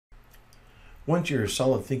Once your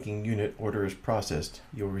solidThinking unit order is processed,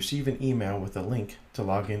 you'll receive an email with a link to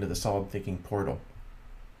log into the solidThinking portal.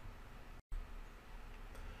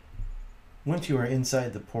 Once you are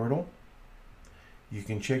inside the portal, you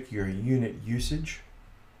can check your unit usage,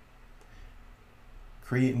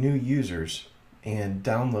 create new users, and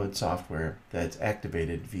download software that's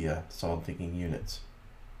activated via solidThinking units.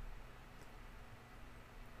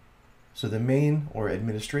 So the main or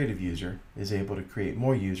administrative user is able to create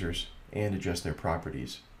more users and adjust their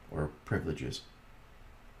properties or privileges.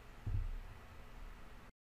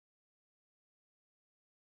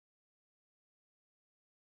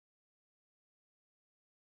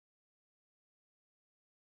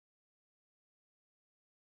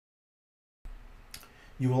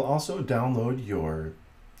 You will also download your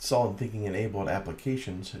solidThinking enabled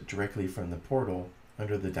applications directly from the portal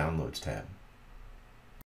under the Downloads tab.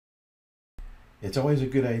 It's always a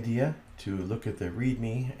good idea to look at the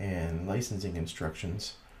README and licensing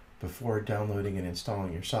instructions before downloading and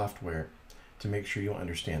installing your software to make sure you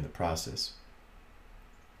understand the process.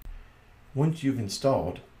 Once you've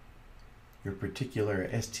installed your particular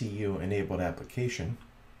STU enabled application,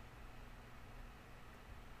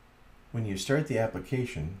 when you start the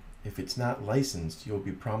application, if it's not licensed, you'll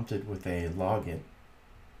be prompted with a login.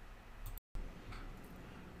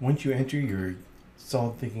 Once you enter your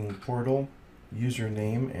solidThinking portal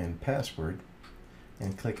username and password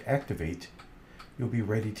and click Activate, you'll be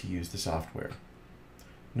ready to use the software.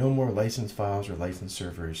 No more license files or license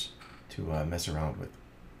servers to mess around with.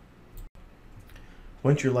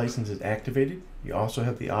 Once your license is activated, you also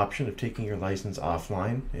have the option of taking your license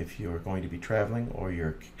offline if you are going to be traveling or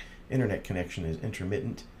your internet connection is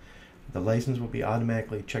intermittent. The license will be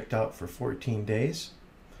automatically checked out for 14 days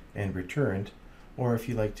and returned, or if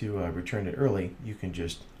you like to return it early, you can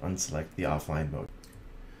just unselect the offline mode.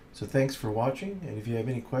 So thanks for watching, and if you have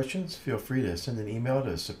any questions, feel free to send an email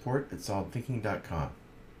to support@solidthinking.com.